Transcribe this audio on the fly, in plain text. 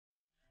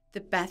The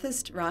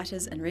Bathurst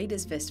Writers and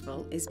Readers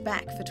Festival is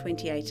back for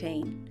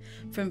 2018,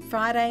 from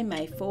Friday,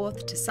 May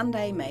 4th to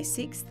Sunday, May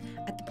 6th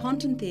at the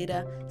Ponton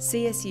Theatre,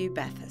 CSU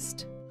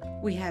Bathurst.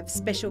 We have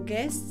special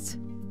guests,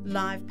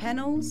 live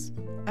panels,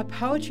 a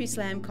poetry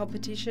slam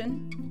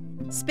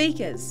competition,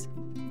 speakers,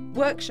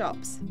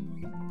 workshops,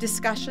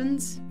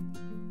 discussions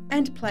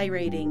and play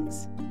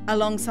readings,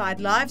 alongside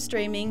live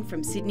streaming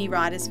from Sydney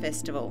Writers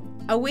Festival.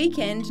 A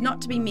weekend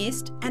not to be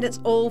missed, and it's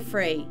all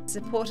free.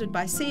 Supported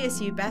by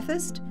CSU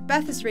Bathurst,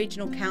 Bathurst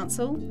Regional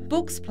Council,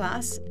 Books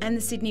Plus and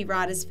the Sydney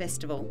Writers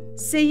Festival.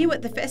 See you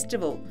at the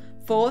festival,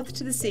 4th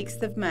to the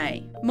 6th of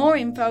May. More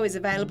info is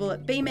available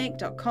at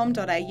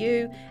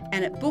bmec.com.au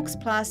and at Books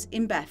Plus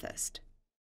in Bathurst.